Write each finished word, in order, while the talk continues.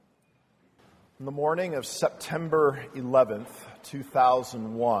On the morning of September 11th,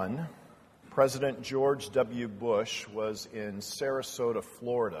 2001, President George W. Bush was in Sarasota,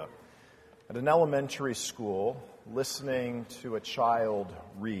 Florida, at an elementary school listening to a child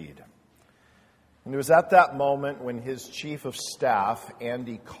read. And it was at that moment when his chief of staff,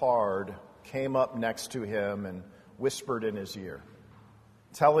 Andy Card, came up next to him and whispered in his ear,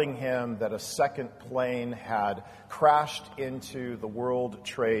 telling him that a second plane had crashed into the World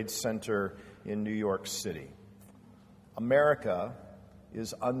Trade Center in New York City. America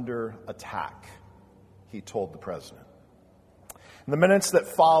is under attack, he told the president. In the minutes that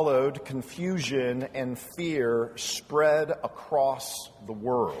followed, confusion and fear spread across the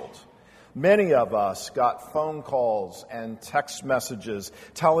world. Many of us got phone calls and text messages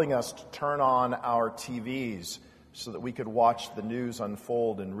telling us to turn on our TVs so that we could watch the news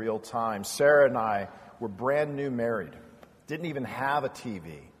unfold in real time. Sarah and I were brand new married, didn't even have a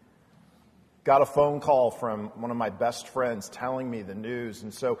TV. Got a phone call from one of my best friends telling me the news,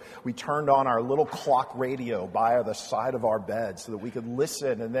 and so we turned on our little clock radio by the side of our bed so that we could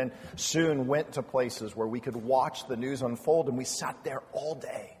listen, and then soon went to places where we could watch the news unfold, and we sat there all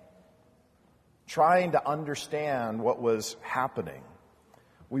day trying to understand what was happening.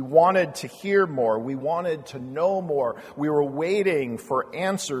 We wanted to hear more. We wanted to know more. We were waiting for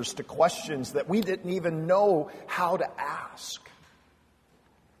answers to questions that we didn't even know how to ask.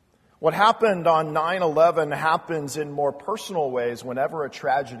 What happened on 9/11 happens in more personal ways whenever a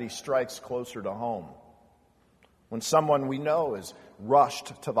tragedy strikes closer to home. When someone we know is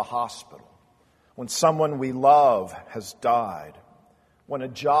rushed to the hospital. When someone we love has died. When a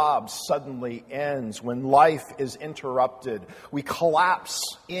job suddenly ends, when life is interrupted, we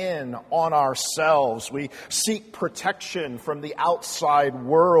collapse in on ourselves. We seek protection from the outside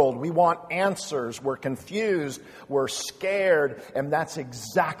world. We want answers. We're confused. We're scared. And that's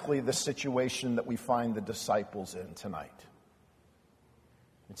exactly the situation that we find the disciples in tonight.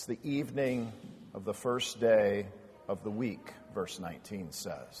 It's the evening of the first day of the week, verse 19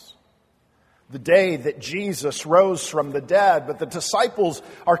 says. The day that Jesus rose from the dead, but the disciples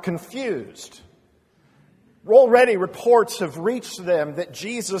are confused. Already reports have reached them that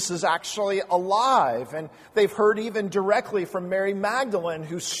Jesus is actually alive, and they've heard even directly from Mary Magdalene,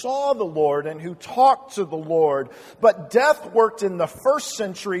 who saw the Lord and who talked to the Lord. But death worked in the first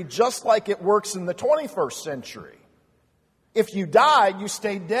century just like it works in the 21st century. If you died, you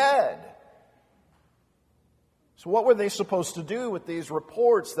stayed dead. So what were they supposed to do with these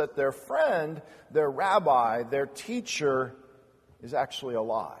reports that their friend, their rabbi, their teacher is actually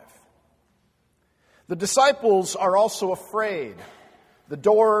alive? The disciples are also afraid. The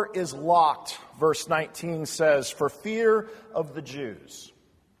door is locked, verse 19 says, for fear of the Jews.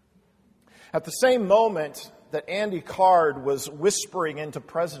 At the same moment that Andy Card was whispering into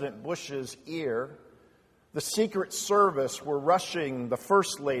President Bush's ear, the Secret Service were rushing the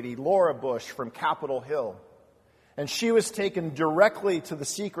First Lady, Laura Bush, from Capitol Hill. And she was taken directly to the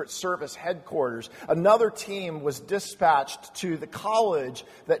Secret Service headquarters. Another team was dispatched to the college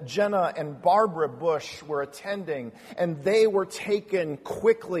that Jenna and Barbara Bush were attending. And they were taken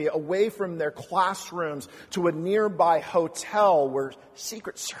quickly away from their classrooms to a nearby hotel where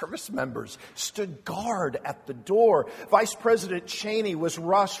Secret Service members stood guard at the door. Vice President Cheney was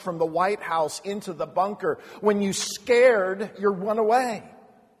rushed from the White House into the bunker. When you're scared, you run away.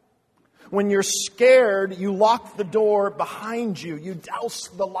 When you're scared, you lock the door behind you. You douse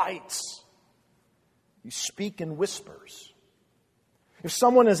the lights. You speak in whispers. If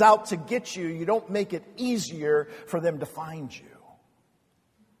someone is out to get you, you don't make it easier for them to find you.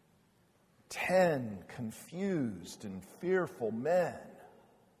 10 confused and fearful men.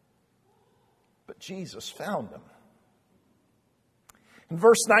 But Jesus found them. In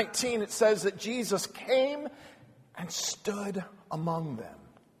verse 19, it says that Jesus came and stood among them.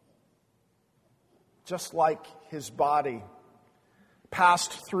 Just like his body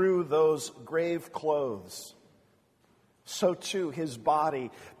passed through those grave clothes, so too his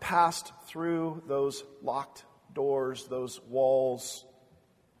body passed through those locked doors, those walls,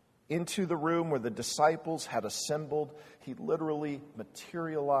 into the room where the disciples had assembled. He literally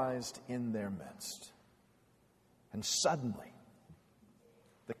materialized in their midst. And suddenly,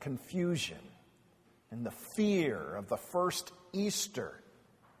 the confusion and the fear of the first Easter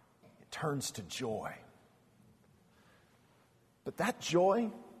turns to joy. But that joy,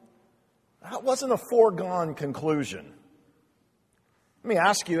 that wasn't a foregone conclusion. Let me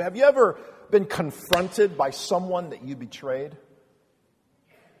ask you, have you ever been confronted by someone that you betrayed?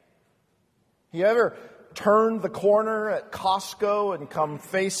 You ever turned the corner at Costco and come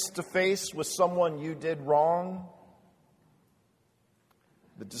face to face with someone you did wrong?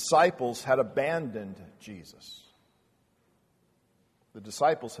 The disciples had abandoned Jesus. The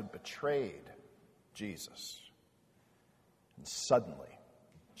disciples had betrayed Jesus. And suddenly,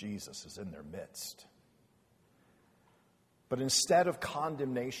 Jesus is in their midst. But instead of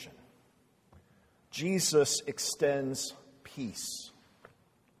condemnation, Jesus extends peace.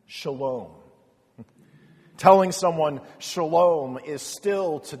 Shalom. Telling someone shalom is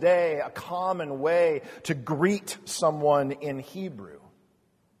still today a common way to greet someone in Hebrew.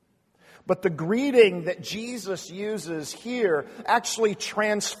 But the greeting that Jesus uses here actually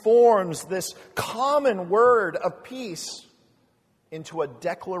transforms this common word of peace into a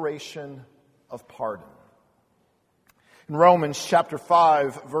declaration of pardon. In Romans chapter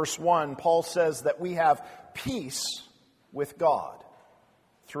 5, verse 1, Paul says that we have peace with God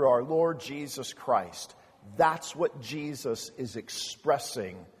through our Lord Jesus Christ. That's what Jesus is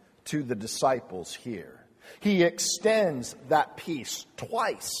expressing to the disciples here. He extends that peace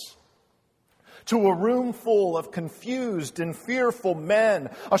twice to a room full of confused and fearful men,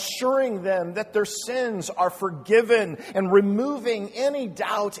 assuring them that their sins are forgiven and removing any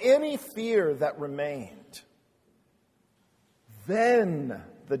doubt, any fear that remained. Then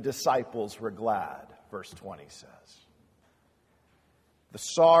the disciples were glad, verse 20 says. The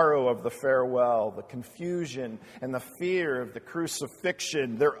sorrow of the farewell, the confusion and the fear of the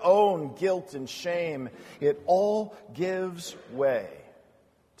crucifixion, their own guilt and shame, it all gives way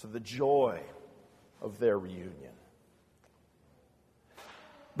to the joy of their reunion.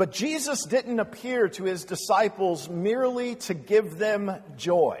 But Jesus didn't appear to his disciples merely to give them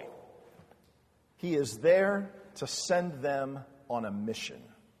joy. He is there to send them on a mission.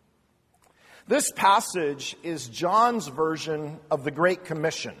 This passage is John's version of the Great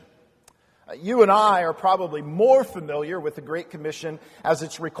Commission. You and I are probably more familiar with the Great Commission as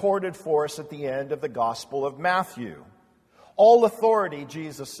it's recorded for us at the end of the Gospel of Matthew. All authority,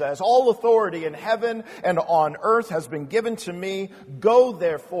 Jesus says, all authority in heaven and on earth has been given to me. Go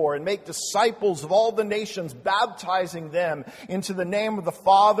therefore and make disciples of all the nations, baptizing them into the name of the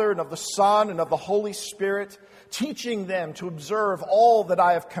Father and of the Son and of the Holy Spirit, teaching them to observe all that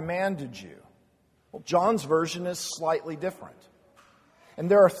I have commanded you. Well, John's version is slightly different.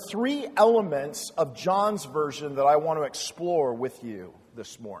 And there are three elements of John's version that I want to explore with you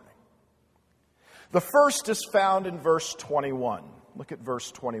this morning. The first is found in verse 21. Look at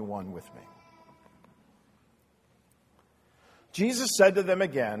verse 21 with me. Jesus said to them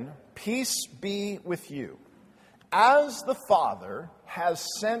again, "Peace be with you. As the Father has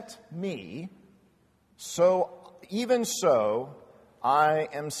sent me, even so I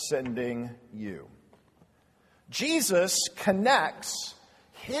am sending you." Jesus connects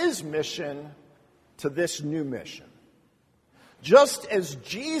his mission to this new mission. Just as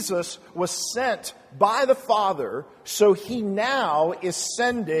Jesus was sent by the Father, so he now is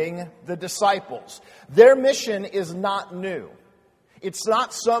sending the disciples. Their mission is not new. It's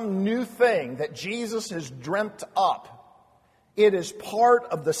not some new thing that Jesus has dreamt up. It is part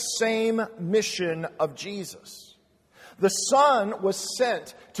of the same mission of Jesus. The Son was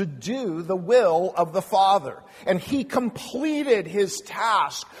sent to do the will of the Father, and he completed his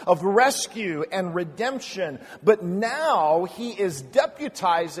task of rescue and redemption. But now he is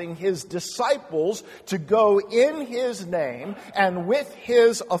deputizing his disciples to go in his name and with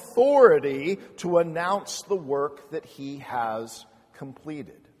his authority to announce the work that he has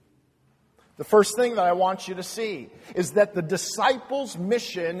completed. The first thing that I want you to see is that the disciples'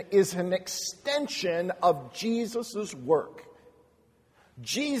 mission is an extension of Jesus' work.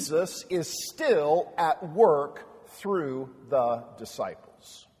 Jesus is still at work through the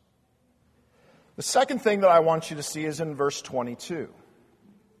disciples. The second thing that I want you to see is in verse 22.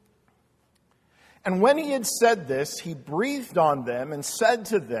 And when he had said this, he breathed on them and said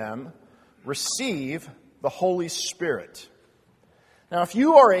to them, "Receive the Holy Spirit." Now, if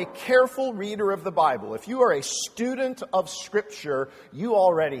you are a careful reader of the Bible, if you are a student of Scripture, you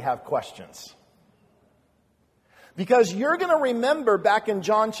already have questions. Because you're going to remember back in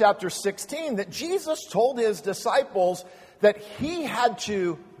John chapter 16 that Jesus told his disciples that he had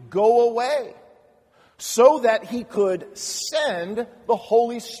to go away so that he could send the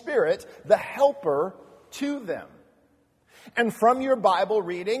Holy Spirit, the Helper, to them. And from your Bible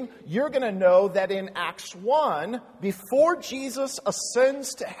reading, you're going to know that in Acts 1, before Jesus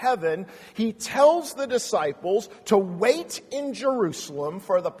ascends to heaven, he tells the disciples to wait in Jerusalem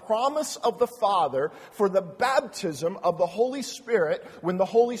for the promise of the Father, for the baptism of the Holy Spirit, when the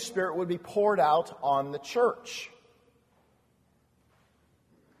Holy Spirit would be poured out on the church.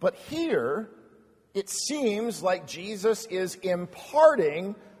 But here, it seems like Jesus is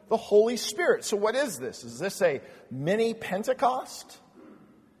imparting the Holy Spirit. So what is this? Is this a mini Pentecost?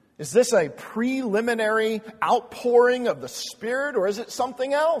 Is this a preliminary outpouring of the Spirit, or is it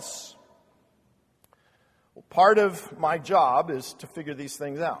something else? Well, part of my job is to figure these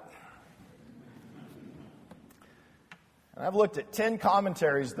things out. And I've looked at 10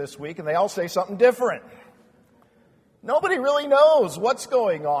 commentaries this week, and they all say something different. Nobody really knows what's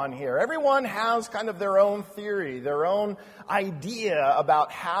going on here. Everyone has kind of their own theory, their own idea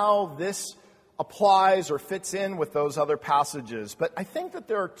about how this applies or fits in with those other passages. But I think that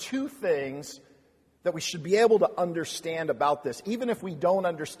there are two things that we should be able to understand about this, even if we don't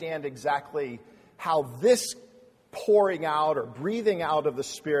understand exactly how this pouring out or breathing out of the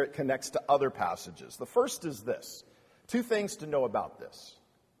Spirit connects to other passages. The first is this. Two things to know about this.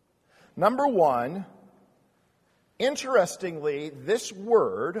 Number one, interestingly, this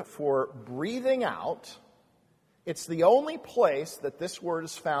word for breathing out, it's the only place that this word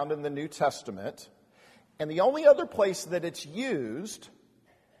is found in the New Testament, and the only other place that it's used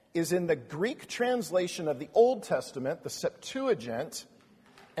is in the Greek translation of the Old Testament, the Septuagint,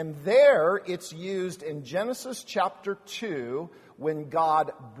 and there it's used in Genesis chapter 2 when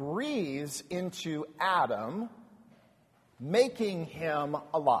God breathes into Adam, making him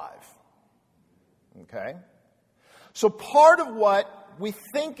alive. Okay? So part of what we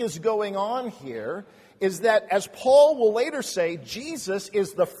think is going on here is that, as Paul will later say, Jesus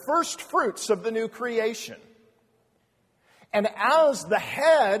is the first fruits of the new creation. And as the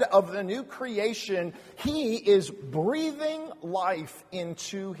head of the new creation, he is breathing life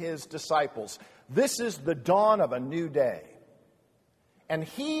into his disciples. This is the dawn of a new day. And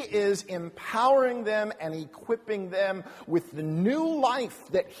he is empowering them and equipping them with the new life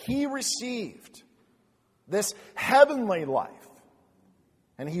that he received. This heavenly life.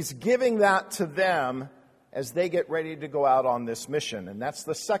 And he's giving that to them as they get ready to go out on this mission. And that's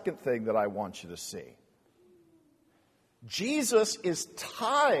the second thing that I want you to see. Jesus is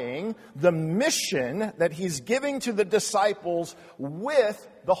tying the mission that he's giving to the disciples with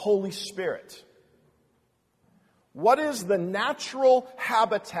the Holy Spirit. What is the natural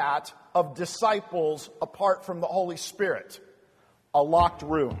habitat of disciples apart from the Holy Spirit? A locked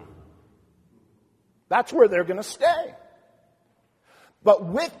room. That's where they're going to stay. But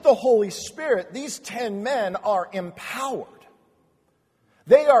with the Holy Spirit, these 10 men are empowered.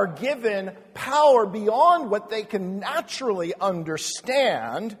 They are given power beyond what they can naturally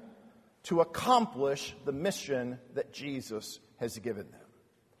understand to accomplish the mission that Jesus has given them.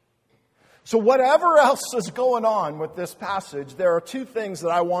 So whatever else is going on with this passage, there are two things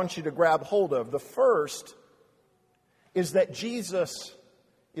that I want you to grab hold of. The first is that Jesus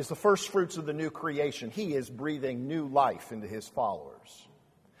is the first fruits of the new creation. He is breathing new life into his followers.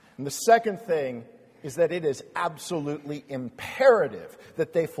 And the second thing is that it is absolutely imperative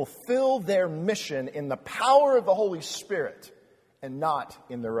that they fulfill their mission in the power of the Holy Spirit and not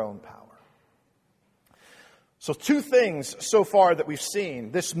in their own power. So two things so far that we've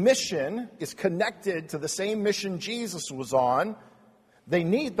seen. This mission is connected to the same mission Jesus was on. They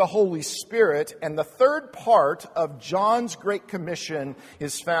need the Holy Spirit. And the third part of John's Great Commission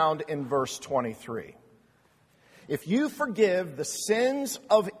is found in verse 23. If you forgive the sins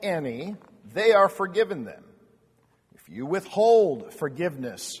of any, they are forgiven them. If you withhold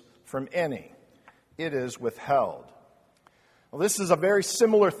forgiveness from any, it is withheld. Well, this is a very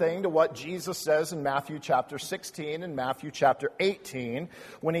similar thing to what Jesus says in Matthew chapter 16 and Matthew chapter 18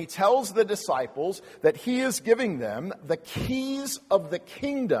 when he tells the disciples that he is giving them the keys of the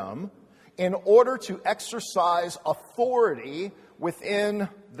kingdom in order to exercise authority within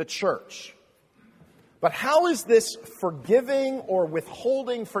the church. But how is this forgiving or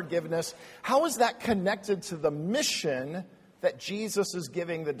withholding forgiveness, how is that connected to the mission that Jesus is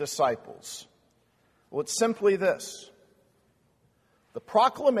giving the disciples? Well, it's simply this. The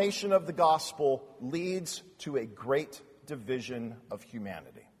proclamation of the gospel leads to a great division of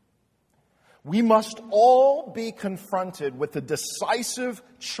humanity. We must all be confronted with the decisive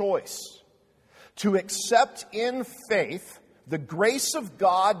choice to accept in faith the grace of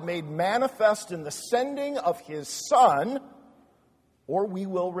God made manifest in the sending of his Son, or we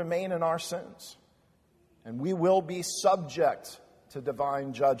will remain in our sins, and we will be subject to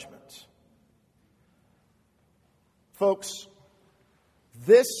divine judgment. Folks,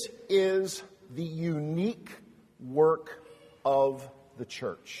 this is the unique work of the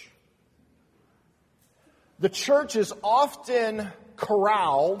church. The church is often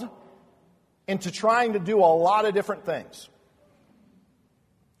corralled into trying to do a lot of different things,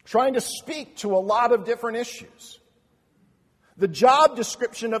 trying to speak to a lot of different issues. The job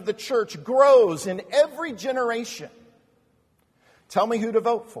description of the church grows in every generation. Tell me who to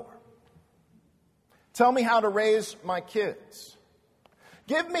vote for. Tell me how to raise my kids.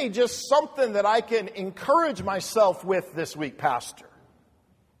 Give me just something that I can encourage myself with this week, Pastor.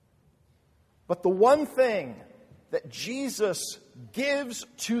 But the one thing that Jesus gives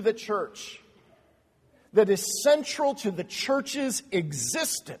to the church that is central to the church's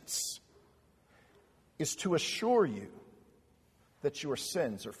existence is to assure you that your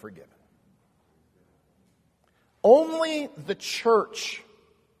sins are forgiven. Only the church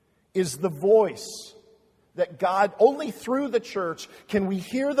is the voice that God, only through the church can we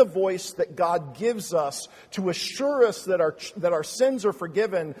hear the voice that God gives us to assure us that our sins are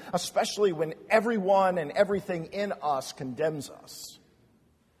forgiven, especially when everyone and everything in us condemns us.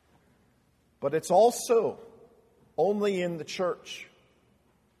 But it's also only in the church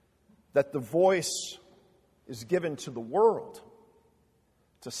that the voice is given to the world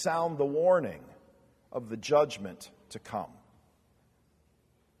to sound the warning of the judgment to come.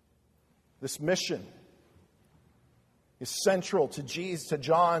 This mission is central to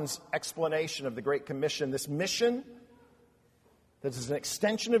John's explanation of the Great Commission. This mission that is an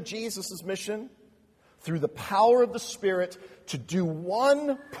extension of Jesus' mission through the power of the Spirit to do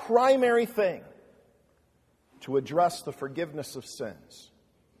one primary thing: to address the forgiveness of sins.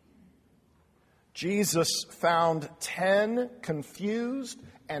 Jesus found 10 confused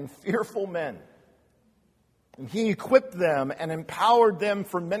and fearful men. And he equipped them and empowered them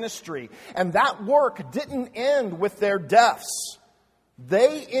for ministry. And that work didn't end with their deaths.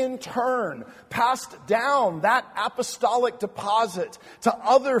 They, in turn, passed down that apostolic deposit to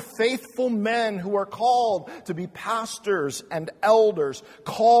other faithful men who are called to be pastors and elders,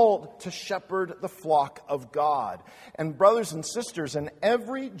 called to shepherd the flock of God. And brothers and sisters, in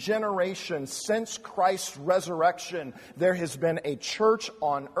every generation since Christ's resurrection, there has been a church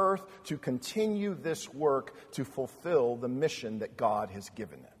on earth to continue this work to fulfill the mission that God has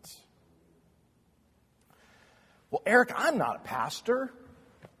given it. Well, Eric, I'm not a pastor.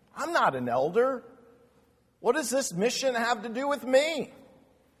 I'm not an elder. What does this mission have to do with me?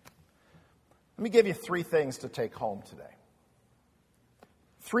 Let me give you 3 things to take home today.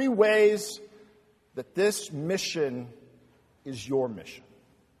 3 ways that this mission is your mission.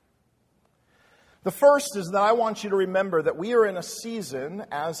 The first is that I want you to remember that we are in a season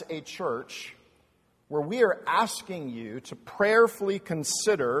as a church where we are asking you to prayerfully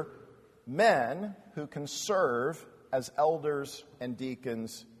consider men who can serve as elders and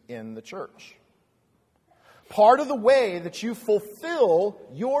deacons in the church. Part of the way that you fulfill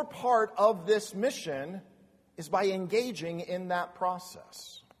your part of this mission is by engaging in that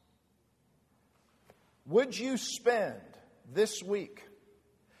process. Would you spend this week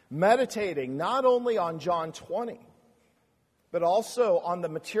meditating not only on John 20, but also on the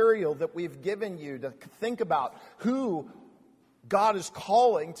material that we've given you to think about who God is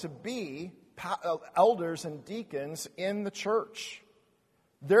calling to be elders and deacons in the church?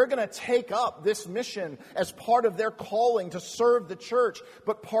 They're going to take up this mission as part of their calling to serve the church,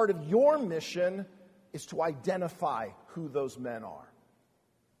 but part of your mission is to identify who those men are.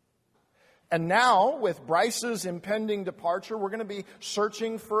 And now, with Bryce's impending departure, we're going to be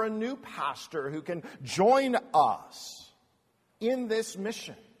searching for a new pastor who can join us in this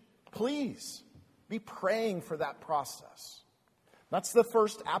mission. Please be praying for that process. That's the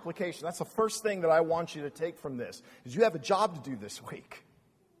first application. That's the first thing that I want you to take from this, is you have a job to do this week.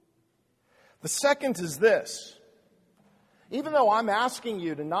 The second is this. Even though I'm asking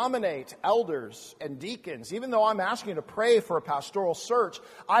you to nominate elders and deacons, even though I'm asking you to pray for a pastoral search,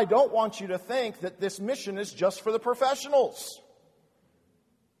 I don't want you to think that this mission is just for the professionals.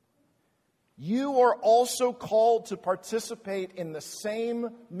 You are also called to participate in the same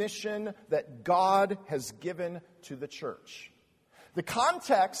mission that God has given to the church. The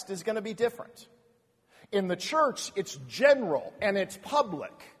context is going to be different. In the church, it's general and it's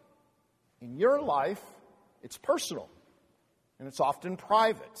public. In your life, it's personal and it's often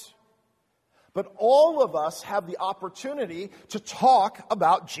private. But all of us have the opportunity to talk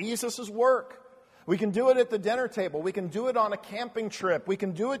about Jesus' work. We can do it at the dinner table. We can do it on a camping trip. We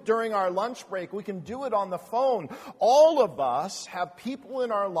can do it during our lunch break. We can do it on the phone. All of us have people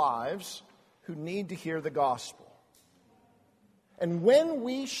in our lives who need to hear the gospel. And when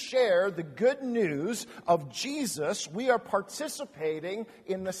we share the good news of Jesus, we are participating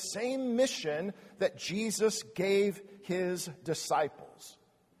in the same mission that Jesus gave his disciples.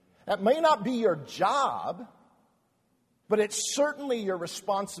 That may not be your job, but it's certainly your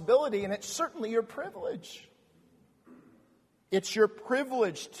responsibility and it's certainly your privilege. It's your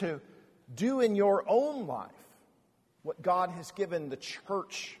privilege to do in your own life what God has given the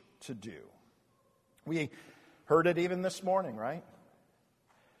church to do. We heard it even this morning, right?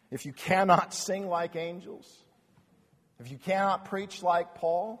 If you cannot sing like angels, If you cannot preach like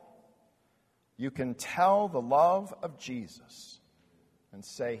Paul, you can tell the love of Jesus and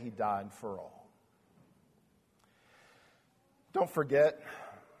say he died for all. Don't forget,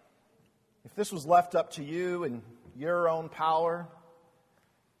 if this was left up to you and your own power,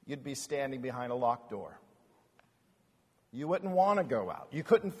 you'd be standing behind a locked door. You wouldn't want to go out. You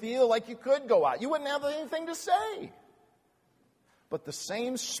couldn't feel like you could go out. You wouldn't have anything to say. But the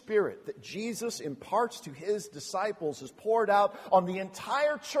same Spirit that Jesus imparts to his disciples is poured out on the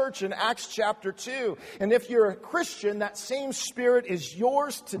entire church in Acts chapter 2. And if you're a Christian, that same Spirit is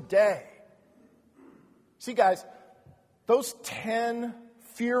yours today. See, guys, those 10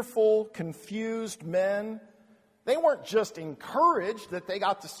 fearful, confused men, they weren't just encouraged that they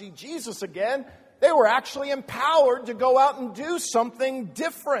got to see Jesus again. They were actually empowered to go out and do something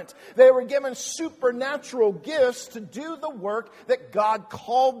different. They were given supernatural gifts to do the work that God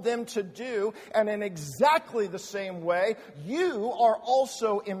called them to do. And in exactly the same way, you are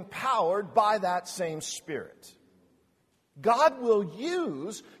also empowered by that same Spirit. God will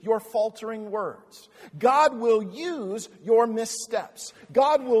use your faltering words. God will use your missteps.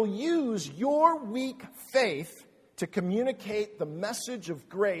 God will use your weak faith to communicate the message of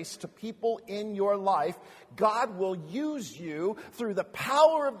grace to people in your life. God will use you through the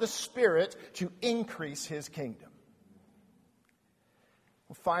power of the Spirit to increase his kingdom.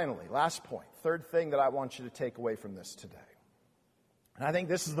 Well, finally, last point, third thing that I want you to take away from this today. And I think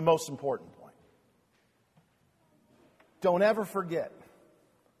this is the most important point. Don't ever forget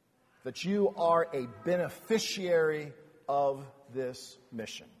that you are a beneficiary of this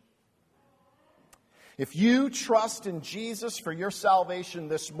mission. If you trust in Jesus for your salvation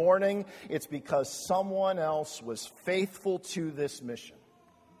this morning, it's because someone else was faithful to this mission.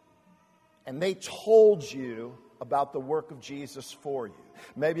 And they told you about the work of Jesus for you.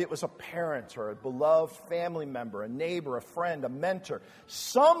 Maybe it was a parent or a beloved family member, a neighbor, a friend, a mentor.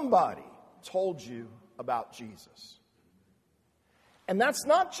 Somebody told you about Jesus. And that's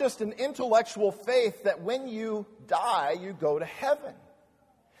not just an intellectual faith that when you die, you go to heaven.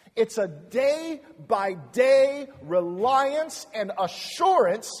 It's a day-by-day reliance and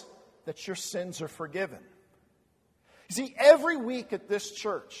assurance that your sins are forgiven. You see, every week at this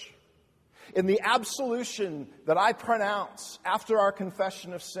church, in the absolution that I pronounce after our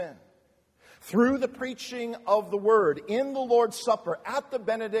confession of sin, through the preaching of the Word, in the Lord's Supper, at the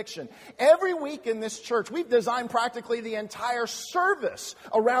benediction, every week in this church, we've designed practically the entire service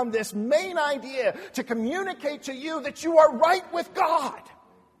around this main idea to communicate to you that you are right with God.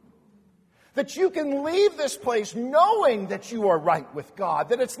 That you can leave this place knowing that you are right with God,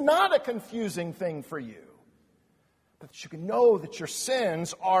 that it's not a confusing thing for you, but that you can know that your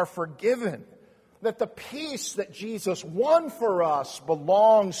sins are forgiven, that the peace that Jesus won for us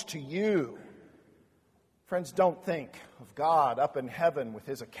belongs to you. Friends, don't think of God up in heaven with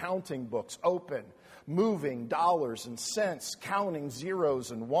his accounting books open, moving dollars and cents, counting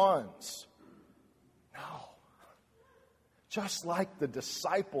zeros and ones. No. Just like the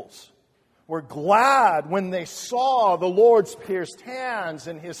disciples were glad when they saw the Lord's pierced hands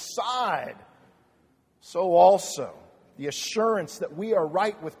in his side, so also the assurance that we are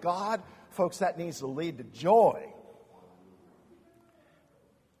right with God, folks, that needs to lead to joy.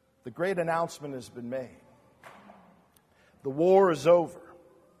 The great announcement has been made. The war is over.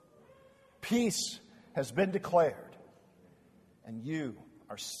 Peace has been declared. And you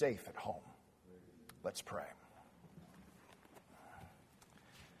are safe at home. Let's pray.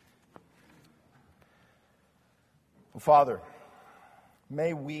 Father,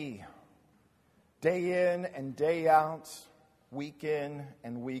 may we, day in and day out, week in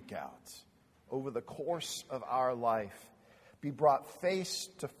and week out, over the course of our life, be brought face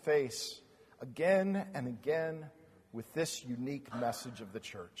to face again and again with this unique message of the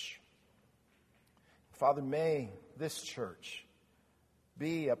church. Father, may this church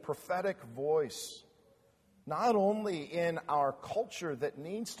be a prophetic voice, not only in our culture that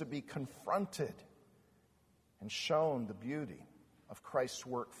needs to be confronted and shown the beauty of Christ's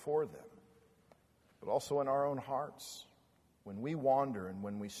work for them, but also in our own hearts when we wander and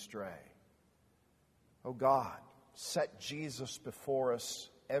when we stray. Oh God, set Jesus before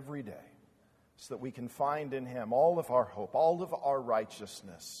us every day so that we can find in him all of our hope, all of our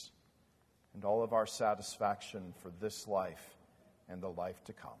righteousness, and all of our satisfaction for this life and the life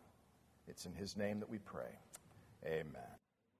to come. It's in his name that we pray. Amen.